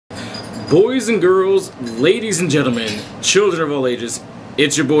Boys and girls, ladies and gentlemen, children of all ages,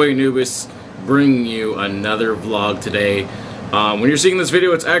 it's your boy Anubis bringing you another vlog today. When you're seeing this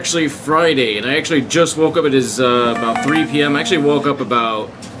video, it's actually Friday, and I actually just woke up. It is about 3 p.m. I actually woke up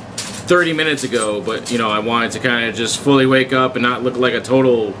about 30 minutes ago, but you know, I wanted to kind of just fully wake up and not look like a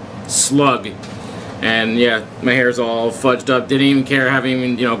total slug. And yeah, my hair's all fudged up. Didn't even care, haven't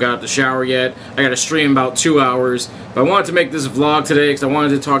even, you know, got out the shower yet. I got to stream about 2 hours. But I wanted to make this vlog today because I wanted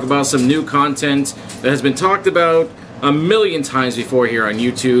to talk about some new content that has been talked about a million times before here on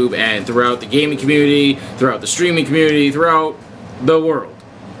YouTube and throughout the gaming community, throughout the streaming community, throughout the world.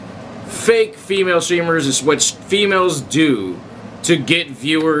 Fake female streamers is what females do to get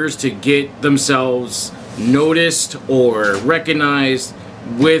viewers, to get themselves noticed or recognized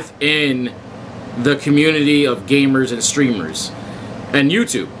within the community of gamers and streamers and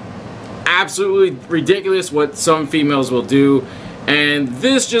YouTube. Absolutely ridiculous what some females will do, and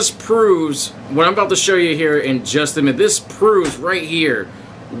this just proves what I'm about to show you here in just a minute. This proves right here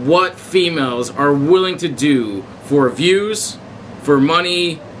what females are willing to do for views, for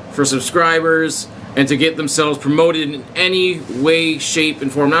money, for subscribers, and to get themselves promoted in any way, shape,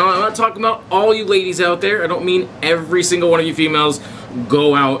 and form. Now, I'm not talking about all you ladies out there. I don't mean every single one of you females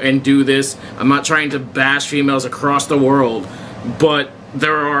go out and do this. I'm not trying to bash females across the world, but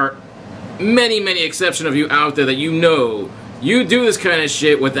there are many, many exceptions of you out there that you know you do this kind of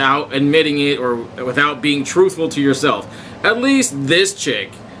shit without admitting it or without being truthful to yourself. At least this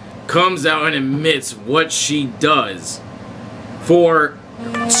chick comes out and admits what she does for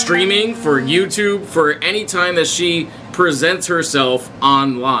streaming, for YouTube, for any time that she presents herself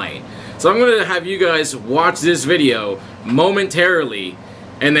online. So I'm going to have you guys watch this video momentarily,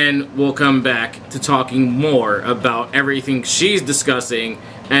 and then we'll come back to talking more about everything she's discussing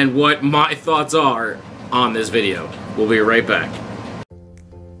and what my thoughts are on this video. We'll be right back.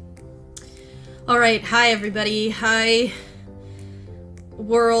 Alright, hi everybody, hi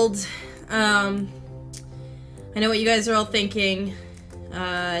world. I know what you guys are all thinking.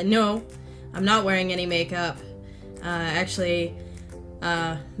 No, I'm not wearing any makeup. Actually,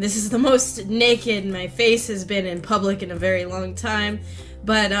 this is the most naked my face has been in public in a very long time.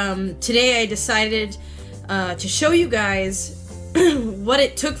 But today I decided to show you guys what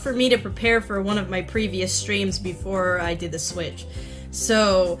it took for me to prepare for one of my previous streams before I did the switch.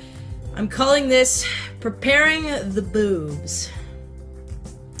 So I'm calling this Preparing the Boobs.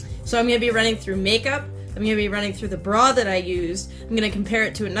 So I'm going to be running through makeup. I'm going to be running through the bra that I used. I'm going to compare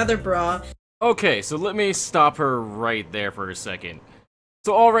it to another bra. Okay, so let me stop her right there for a second.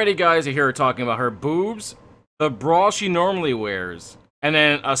 So already, guys, you hear her talking about her boobs, the bra she normally wears, and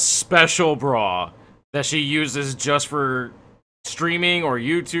then a special bra that she uses just for streaming or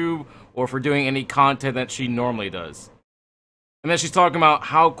YouTube or for doing any content that she normally does. And then she's talking about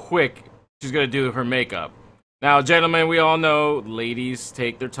how quick she's going to do her makeup. Now, gentlemen, we all know ladies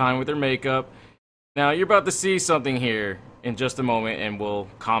take their time with their makeup. Now, you're about to see something here in just a moment, and we'll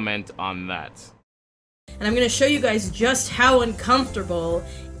comment on that. And I'm going to show you guys just how uncomfortable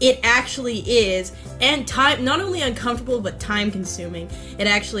it actually is, and not only uncomfortable, but time-consuming it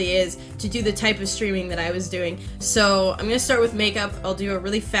actually is to do the type of streaming that I was doing. So I'm going to start with makeup. I'll do a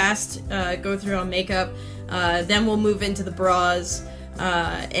really fast go-through on makeup, then we'll move into the bras,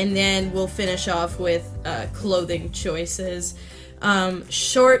 and then we'll finish off with clothing choices.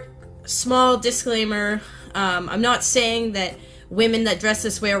 Small disclaimer, I'm not saying that women that dress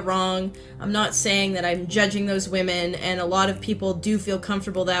this way are wrong. I'm not saying that I'm judging those women, and a lot of people do feel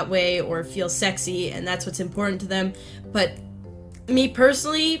comfortable that way or feel sexy, and that's what's important to them. But me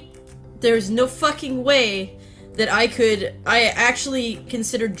personally, there's no fucking way that I actually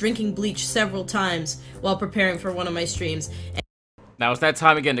considered drinking bleach several times while preparing for one of my streams. Now it's that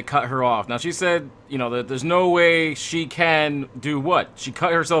time again to cut her off. Now she said, you know, that there's no way she can do what? She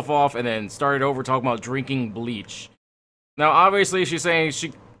cut herself off and then started over talking about drinking bleach. Now obviously she's saying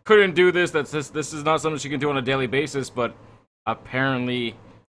she couldn't do this, this is not something she can do on a daily basis, but apparently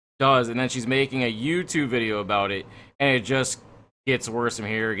does. And then she's making a YouTube video about it, and it just gets worse from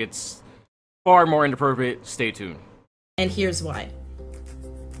here. It gets far more inappropriate. Stay tuned. And here's why.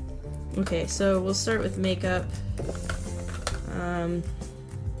 Okay, so we'll start with makeup.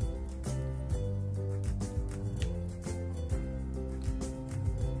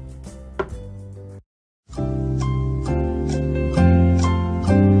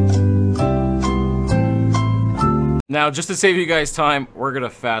 Now, just to save you guys time, we're gonna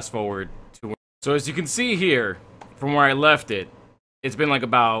fast forward to. So as you can see here, from where I left it, it's been like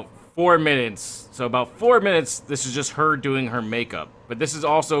about 4 minutes. So about 4 minutes, this is just her doing her makeup. But this is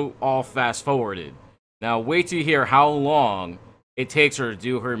also all fast forwarded. Now wait till you hear how long it takes her to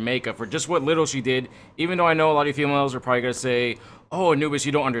do her makeup for just what little she did, even though I know a lot of females are probably going to say, oh, Anubis,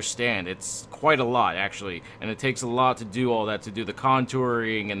 you don't understand. It's quite a lot, actually, and it takes a lot to do all that, to do the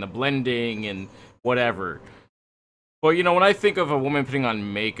contouring and the blending and whatever. But, you know, when I think of a woman putting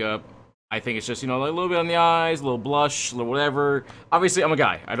on makeup, I think it's just, you know, like a little bit on the eyes, a little blush, a little whatever. Obviously, I'm a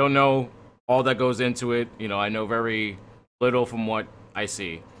guy. I don't know all that goes into it. You know, I know very little from what I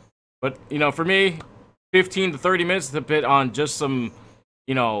see. But, you know, for me, 15 to 30 minutes to put on just some,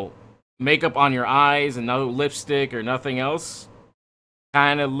 you know, makeup on your eyes and no lipstick or nothing else,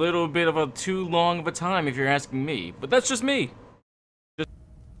 kind of a little bit of a too long of a time if you're asking me. But that's just me.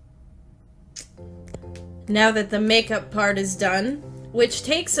 Now that the makeup part is done, which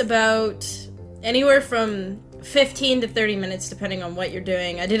takes about anywhere from 15 to 30 minutes depending on what you're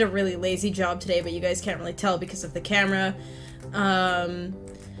doing. I did a really lazy job today, but you guys can't really tell because of the camera.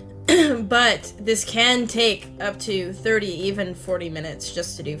 But this can take up to 30, even 40 minutes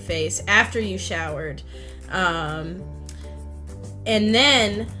just to do face after you showered. And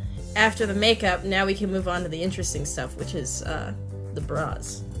then, after the makeup, now we can move on to the interesting stuff, which is the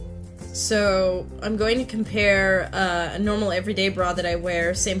bras. So, I'm going to compare a normal everyday bra that I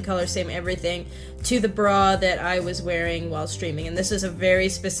wear, same color, same everything, to the bra that I was wearing while streaming. And this is a very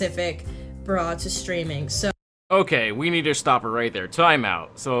specific bra to streaming. So. Okay, we need to stop her right there. Time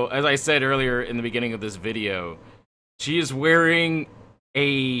out. So, as I said earlier in the beginning of this video, she is wearing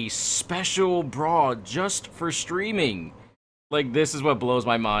a special bra just for streaming. Like, this is what blows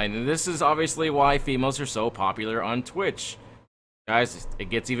my mind. And this is obviously why females are so popular on Twitch. Guys, it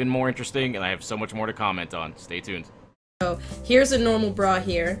gets even more interesting, and I have so much more to comment on. Stay tuned. So, here's a normal bra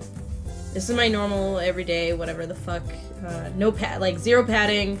here. This is my normal, everyday, whatever the fuck. No pad, like, zero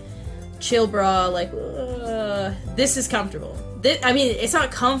padding. Chill bra, like, this is comfortable. I mean, it's not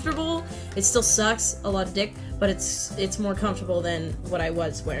comfortable, it still sucks, a lot of dick, but it's more comfortable than what I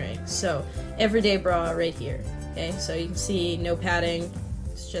was wearing. So, everyday bra right here, okay? So you can see no padding,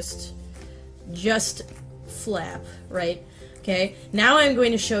 it's just flap, right? Okay, now I'm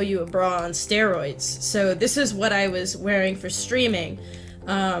going to show you a bra on steroids. So this is what I was wearing for streaming.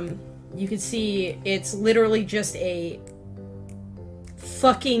 You can see it's literally just a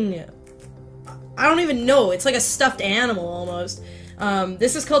fucking... I don't even know. It's like a stuffed animal, almost.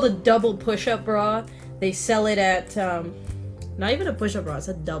 This is called a double push-up bra. They sell it at, not even a push-up bra, it's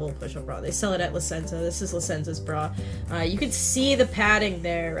a double push-up bra. They sell it at Licenza. This is Licenza's bra. You can see the padding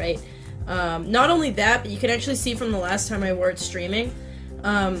there, right? Not only that, but you can actually see from the last time I wore it streaming,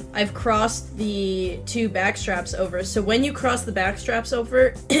 I've crossed the two back straps over. So when you cross the back straps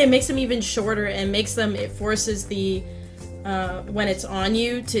over, it makes them even shorter and it forces the... when it's on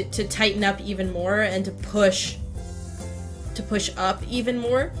you to tighten up even more and to push up even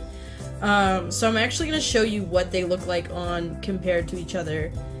more. So I'm actually going to show you what they look like on compared to each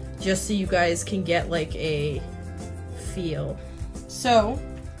other, just so you guys can get like a feel. So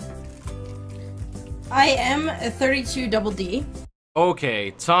I am a 32 double D.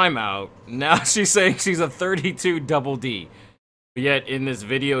 Okay, time out. Now she's saying she's a 32 double D. But yet in this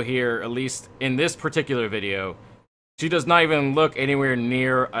video here, at least in this particular video, she does not even look anywhere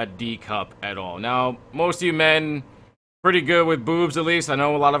near a D cup at all. Now, most of you men, pretty good with boobs at least. I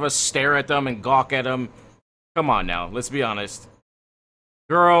know a lot of us stare at them and gawk at them. Come on now, let's be honest.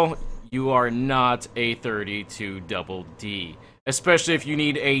 Girl, you are not a 32 double D. Especially if you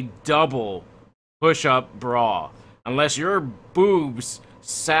need a double push-up bra. Unless your boobs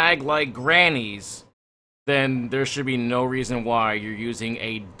sag like grannies, then there should be no reason why you're using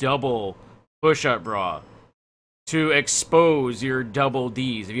a double push-up bra to expose your double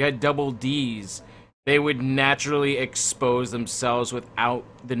Ds. If you had double Ds, they would naturally expose themselves without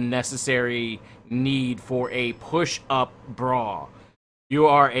the necessary need for a push-up bra. You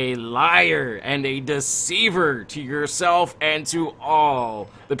are a liar and a deceiver to yourself and to all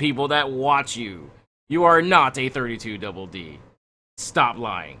the people that watch you. You are not a 32 double D. Stop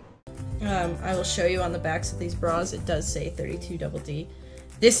lying. I will show you on the backs of these bras, it does say 32 double D.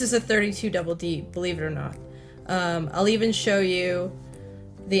 This is a 32 double D, believe it or not. I'll even show you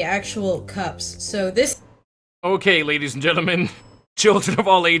the actual cups. So this... Okay, ladies and gentlemen, children of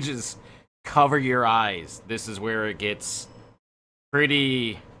all ages, cover your eyes. This is where it gets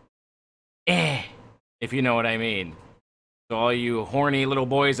pretty if you know what I mean. So all you horny little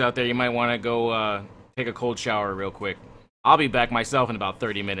boys out there, you might want to go take a cold shower real quick. I'll be back myself in about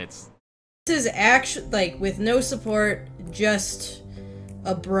 30 minutes. This is actually, like, with no support, just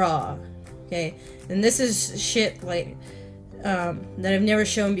a bra, okay? And this is shit, like, that I've never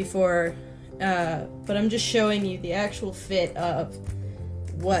shown before, but I'm just showing you the actual fit of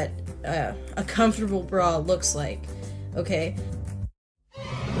what a comfortable bra looks like, okay?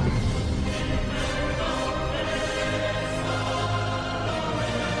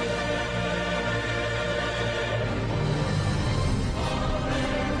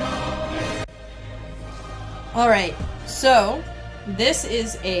 Alright, so this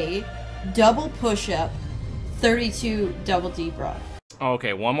is a double push-up 32 double D bra.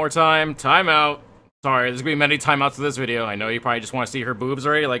 Okay, one more time. Time out. Sorry, there's gonna be many timeouts to this video. I know you probably just want to see her boobs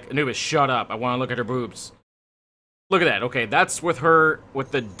already. Like, Anubis, shut up. I want to look at her boobs. Look at that. Okay, that's with her with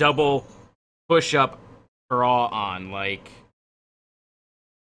the double push-up bra on. Like,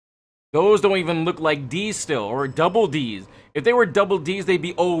 those don't even look like D's still, or double D's. If they were double D's, they'd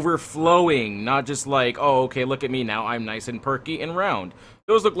be overflowing, not just like, oh, okay, look at me now, I'm nice and perky and round.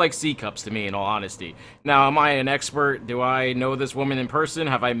 Those look like C cups to me, in all honesty. Now, am I an expert? Do I know this woman in person?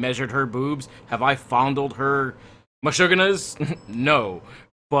 Have I measured her boobs? Have I fondled her mashuganas? No.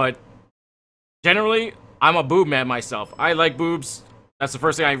 But generally, I'm a boob man myself. I like boobs. That's the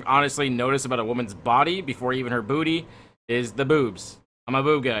first thing I honestly notice about a woman's body, before even her booty, is the boobs. I'm a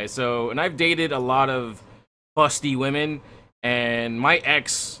boob guy. So, and I've dated a lot of busty women, and my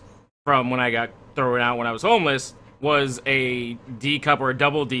ex, from when I got thrown out when I was homeless, was a D cup or a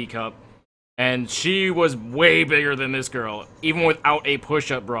double D cup, and she was way bigger than this girl. Even without a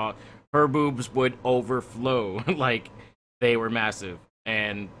push-up bra, her boobs would overflow. Like, they were massive.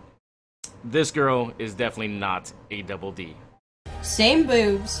 And this girl is definitely not a double D. Same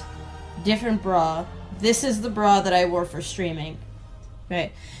boobs, different bra. This is the bra that I wore for streaming.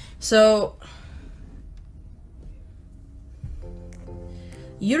 Okay, so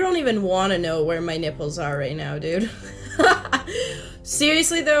you don't even want to know where my nipples are right now, dude.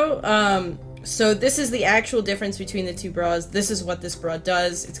 Seriously though, so this is the actual difference between the two bras. This is what this bra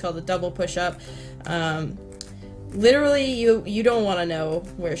does. It's called a double push-up. Literally, you don't want to know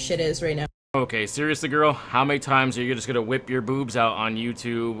where shit is right now. Okay, seriously, girl, how many times are you just gonna whip your boobs out on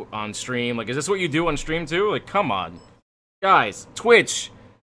YouTube, on stream? Like, is this what you do on stream too? Like, come on. Guys, Twitch,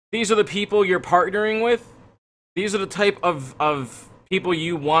 these are the people you're partnering with? These are the type of people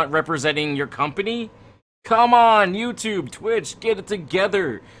you want representing your company? Come on, YouTube, Twitch, get it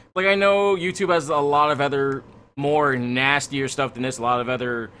together. Like, I know YouTube has a lot of other more nastier stuff than this, a lot of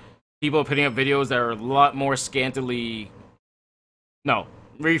other people putting up videos that are a lot more scantily... No,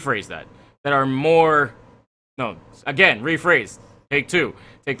 rephrase that. That are more... No, again, rephrase. Take two,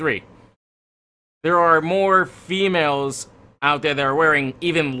 take three. There are more females out there that are wearing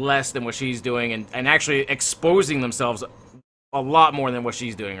even less than what she's doing and actually exposing themselves a lot more than what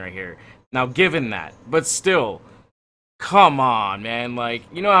she's doing right here. Now, given that, but still, come on, man. Like,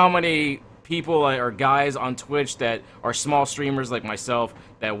 you know how many people or guys on Twitch that are small streamers like myself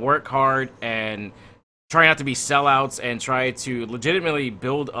that work hard and try not to be sellouts and try to legitimately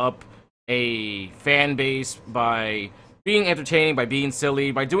build up a fan base by being entertaining, by being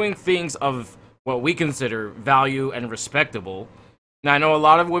silly, by doing things of what we consider value and respectable. Now, I know a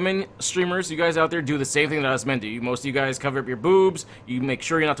lot of women streamers, you guys out there, do the same thing that us men do. Most of you guys cover up your boobs. You make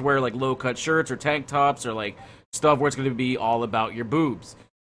sure you're not to wear, like, low-cut shirts or tank tops or, like, stuff where it's going to be all about your boobs.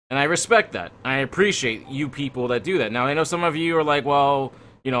 And I respect that. I appreciate you people that do that. Now, I know some of you are like, well,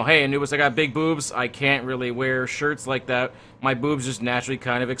 you know, hey, Anubis, I got big boobs. I can't really wear shirts like that. My boobs just naturally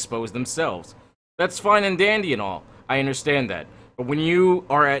kind of expose themselves. That's fine and dandy and all. I understand that. But when you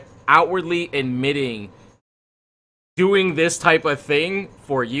are outwardly admitting doing this type of thing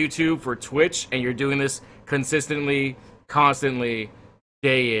for YouTube, for Twitch, and you're doing this consistently, constantly,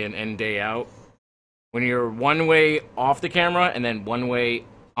 day in and day out, when you're one way off the camera and then one way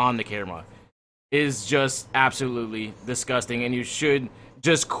on the camera, is just absolutely disgusting, and you should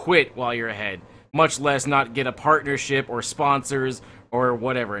just quit while you're ahead, much less not get a partnership or sponsors or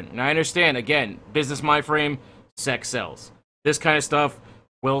whatever. And I understand, again, business my frame, sex sells. This kind of stuff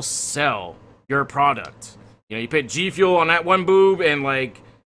will sell your product. You know, you put G Fuel on that one boob and, like,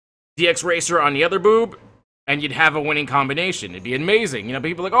 DX Racer on the other boob, and you'd have a winning combination. It'd be amazing. You know,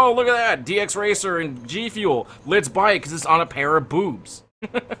 people are like, oh, look at that, DX Racer and G Fuel. Let's buy it because it's on a pair of boobs.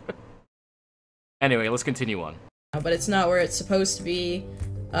 Anyway, let's continue on. But it's not where it's supposed to be.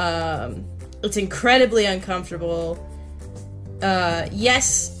 It's incredibly uncomfortable.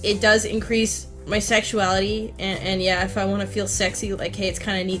 Yes, it does increase my sexuality, and yeah, if I want to feel sexy, like, hey, it's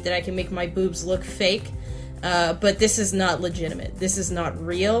kind of neat that I can make my boobs look fake, but this is not legitimate. This is not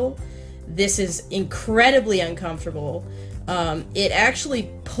real. This is incredibly uncomfortable. It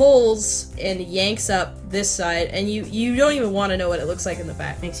actually pulls and yanks up this side, and you don't even want to know what it looks like in the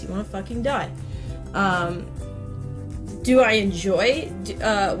back. Makes you want to fucking die. Do I enjoy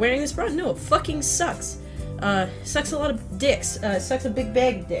wearing this bra? No, it fucking sucks. Sucks a lot of dicks. Sucks a big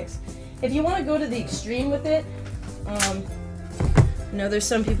bag of dicks. If you want to go to the extreme with it, you know, there's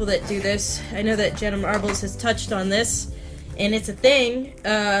some people that do this. I know that Jenna Marbles has touched on this, and it's a thing.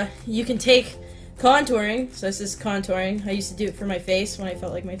 You can take contouring, so this is contouring. I used to do it for my face when I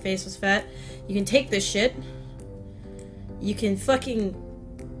felt like my face was fat. You can take this shit, you can fucking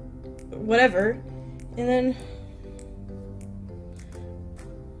whatever, and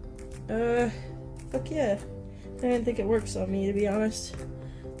then fuck yeah. I didn't think it works on me, to be honest.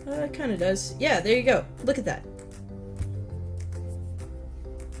 It kinda does. Yeah, there you go. Look at that.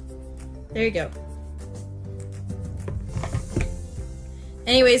 There you go.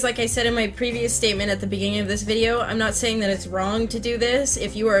 Anyways, like I said in my previous statement at the beginning of this video, I'm not saying that it's wrong to do this.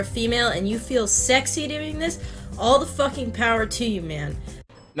 If you are a female and you feel sexy doing this, all the fucking power to you, man.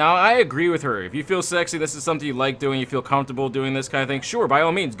 Now, I agree with her. If you feel sexy, this is something you like doing, you feel comfortable doing this kind of thing, sure, by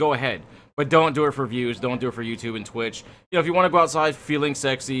all means, go ahead. But don't do it for views, don't do it for YouTube and Twitch. You know, if you want to go outside feeling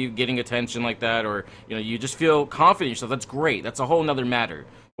sexy, getting attention like that, or, you know, you just feel confident in yourself, that's great. That's a whole nother matter.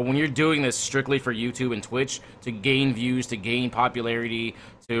 But when you're doing this strictly for YouTube and Twitch, to gain views, to gain popularity,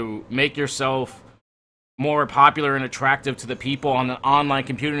 to make yourself more popular and attractive to the people on an online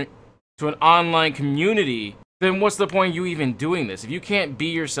computer, to an online community, then what's the point of you even doing this? If you can't be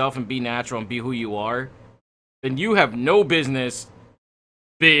yourself and be natural and be who you are, then you have no business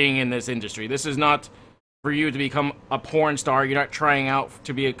being in this industry. This is not for you to become a porn star. You're not trying out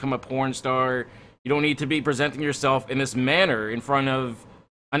to become a porn star. You don't need to be presenting yourself in this manner in front of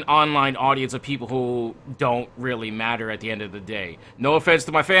an online audience of people who don't really matter at the end of the day. No offense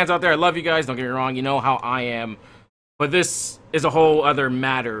to my fans out there. I love you guys. Don't get me wrong. You know how I am. But this is a whole other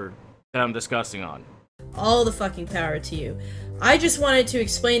matter that I'm discussing on. All the fucking power to you. I just wanted to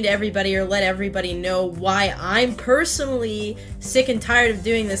explain to everybody or let everybody know why I'm personally sick and tired of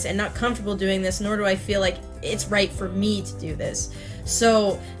doing this and not comfortable doing this, nor do I feel like it's right for me to do this.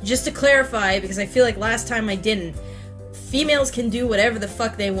 So, just to clarify, because I feel like last time I didn't, females can do whatever the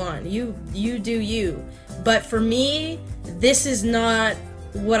fuck they want. You do you. But for me, this is not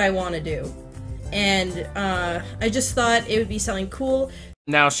what I want to do. And I just thought it would be something cool.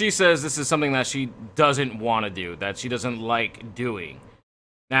 Now, she says this is something that she doesn't want to do, that she doesn't like doing.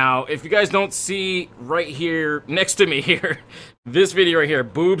 Now, if you guys don't see right here, next to me here, this video right here,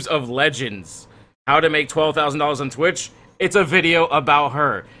 Boobs of Legends, how to make $12,000 on Twitch, it's a video about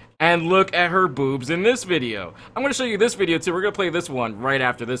her. And look at her boobs in this video. I'm going to show you this video too. We're going to play this one right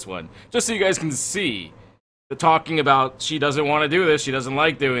after this one, just so you guys can see the talking about she doesn't want to do this, she doesn't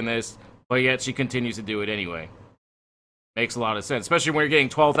like doing this, but yet she continues to do it anyway. Makes a lot of sense, especially when you're getting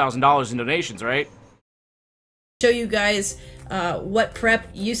 $12,000 in donations, right? Show you guys what prep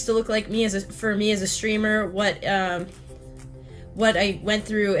used to look like for me as a streamer, what I went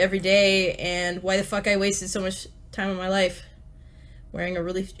through every day, and why the fuck I wasted so much time of my life wearing a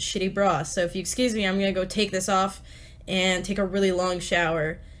really shitty bra. So if you excuse me, I'm gonna go take this off and take a really long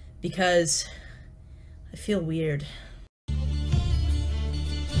shower because I feel weird.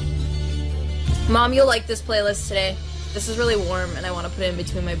 Mom, you'll like this playlist today. This is really warm, and I want to put it in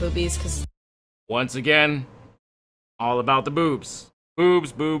between my boobies, because... Once again, all about the boobs.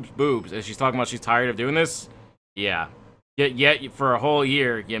 Boobs, boobs, boobs. And she's talking about she's tired of doing this? Yeah. Yet for a whole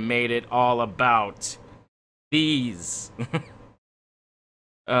year, you made it all about these. It's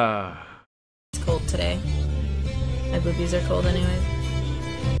cold today. My boobies are cold anyway.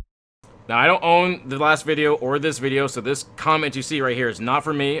 Now, I don't own the last video or this video, so this comment you see right here is not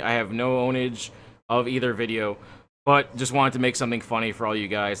for me. I have no ownage of either video. But just wanted to make something funny for all you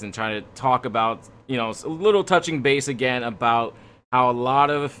guys and try to talk about, you know, a little touching base again about how a lot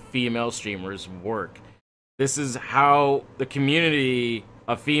of female streamers work. This is how the community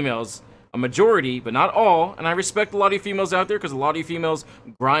of females, a majority, but not all, and I respect a lot of you females out there because a lot of you females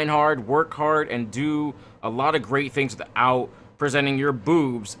grind hard, work hard, and do a lot of great things without presenting your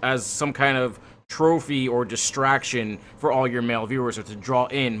boobs as some kind of trophy or distraction for all your male viewers or to draw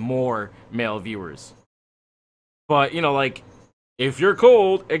in more male viewers. But, you know, like, if you're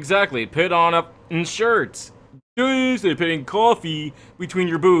cold, exactly, put on a shirt. They're putting coffee between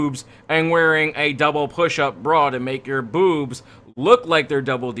your boobs and wearing a double push-up bra to make your boobs look like they're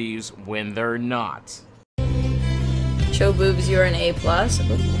double Ds when they're not. Show boobs, you're an A+.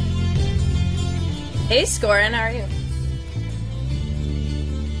 Hey, Scorin, how are you?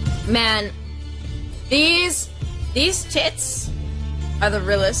 Man, these tits are the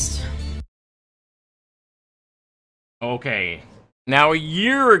realest. Okay. Now, a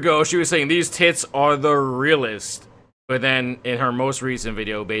year ago, she was saying these tits are the realest. But then, in her most recent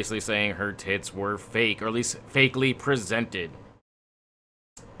video, basically saying her tits were fake, or at least fakely presented.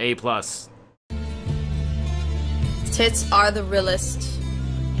 A+. Tits are the realest.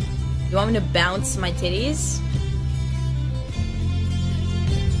 You want me to bounce my titties?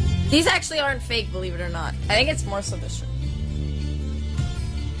 These actually aren't fake, believe it or not. I think it's more so the shirt.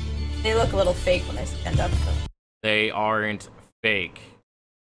 They look a little fake when I stand up. They aren't fake.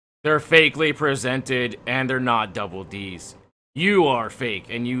 They're fakely presented, and they're not double Ds. You are fake,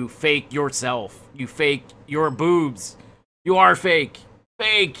 and you fake yourself. You fake your boobs. You are fake.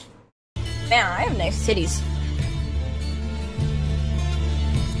 Fake. Man, I have nice titties.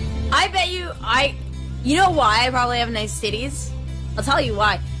 I bet you, you know why I probably have nice titties? I'll tell you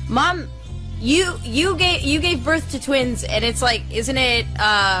why. Mom, you gave birth to twins, and it's like, isn't it,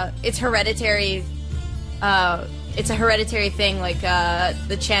 it's hereditary, it's a hereditary thing, like,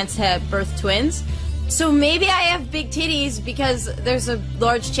 the chance to birth twins. So maybe I have big titties because there's a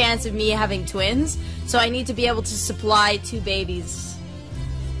large chance of me having twins, so I need to be able to supply 2 babies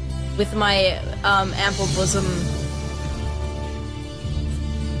with my, ample bosom.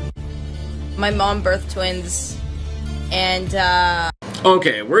 My mom birthed twins, and,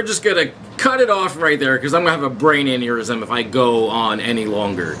 Okay, we're just gonna cut it off right there, because I'm gonna have a brain aneurysm if I go on any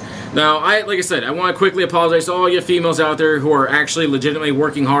longer. Now, like I said, I want to quickly apologize to all you females out there who are actually legitimately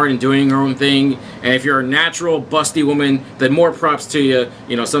working hard and doing your own thing. And if you're a natural, busty woman, then more props to you.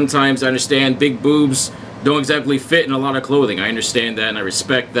 You know, sometimes I understand big boobs don't exactly fit in a lot of clothing. I understand that, and I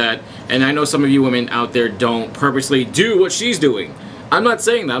respect that. And I know some of you women out there don't purposely do what she's doing. I'm not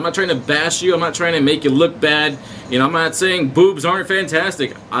saying that. I'm not trying to bash you. I'm not trying to make you look bad. You know, I'm not saying boobs aren't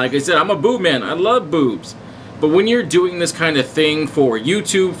fantastic. Like I said, I'm a boob man. I love boobs. But when you're doing this kind of thing for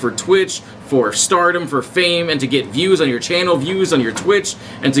YouTube, for Twitch, for stardom, for fame, and to get views on your channel, views on your Twitch,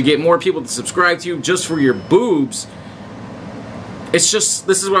 and to get more people to subscribe to you just for your boobs, it's just,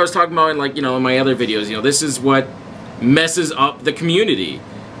 this is what I was talking about in, like, you know, in my other videos. You know, this is what messes up the community.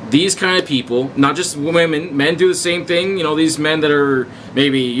 These kind of people, not just women, men do the same thing. You know, these men that are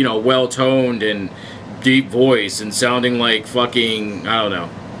maybe, you know, well-toned and deep voice and sounding like fucking, I don't know,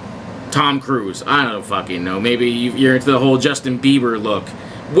 Tom Cruise. I don't fucking know. Maybe you're into the whole Justin Bieber look.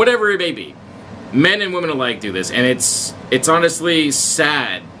 Whatever it may be. Men and women alike do this, and it's honestly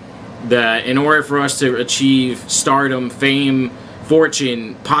sad that in order for us to achieve stardom, fame,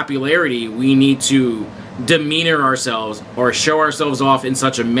 fortune, popularity, we need to demeanor ourselves or show ourselves off in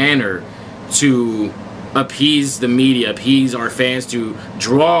such a manner to appease the media, appease our fans, to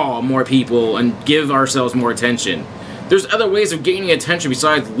draw more people and give ourselves more attention. There's other ways of gaining attention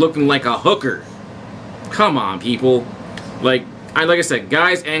besides looking like a hooker. Come on, people. Like I said,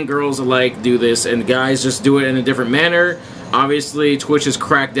 guys and girls alike do this, and guys just do it in a different manner. Obviously, Twitch has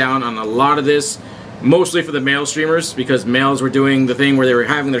cracked down on a lot of this, mostly for the male streamers, because males were doing the thing where they were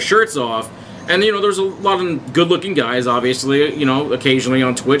having their shirts off. And, you know, there's a lot of good-looking guys, obviously, you know, occasionally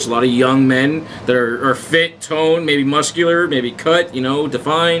on Twitch. A lot of young men that are fit, toned, maybe muscular, maybe cut, you know,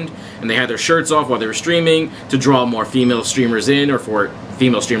 defined. And they had their shirts off while they were streaming to draw more female streamers in, or for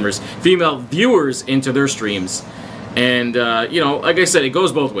female viewers into their streams. And, you know, like I said, it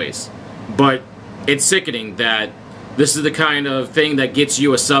goes both ways. But it's sickening that this is the kind of thing that gets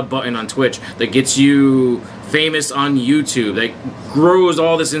you a sub button on Twitch, that gets you famous on YouTube, that grows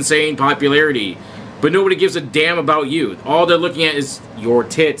all this insane popularity, but nobody gives a damn about you. All they're looking at is your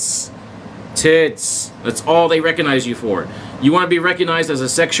tits. Tits. That's all they recognize you for. You want to be recognized as a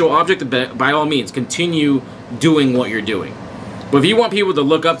sexual object? By all means, continue doing what you're doing. But if you want people to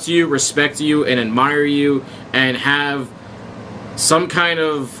look up to you, respect you, and admire you, and have some kind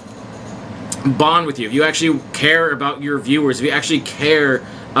of bond with you, if you actually care about your viewers, if you actually care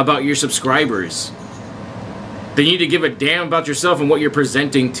about your subscribers, then you need to give a damn about yourself and what you're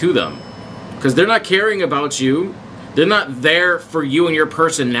presenting to them. Because they're not caring about you. They're not there for you and your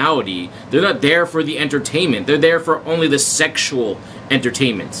personality. They're not there for the entertainment. They're there for only the sexual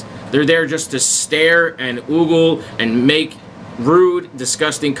entertainment. They're there just to stare and oogle and make rude,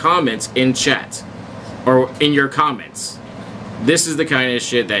 disgusting comments in chat. Or in your comments. This is the kind of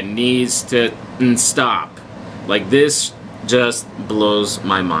shit that needs to stop. Like, this just blows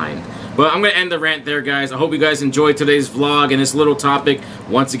my mind. But I'm going to end the rant there, guys. I hope you guys enjoyed today's vlog and this little topic.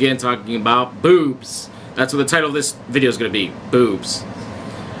 Once again, talking about boobs. That's what the title of this video is going to be. Boobs.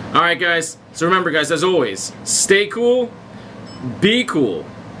 Alright, guys. So remember, guys, as always, stay cool, be cool,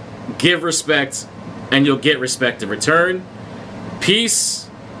 give respect, and you'll get respect in return. Peace.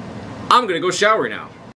 I'm going to go shower now.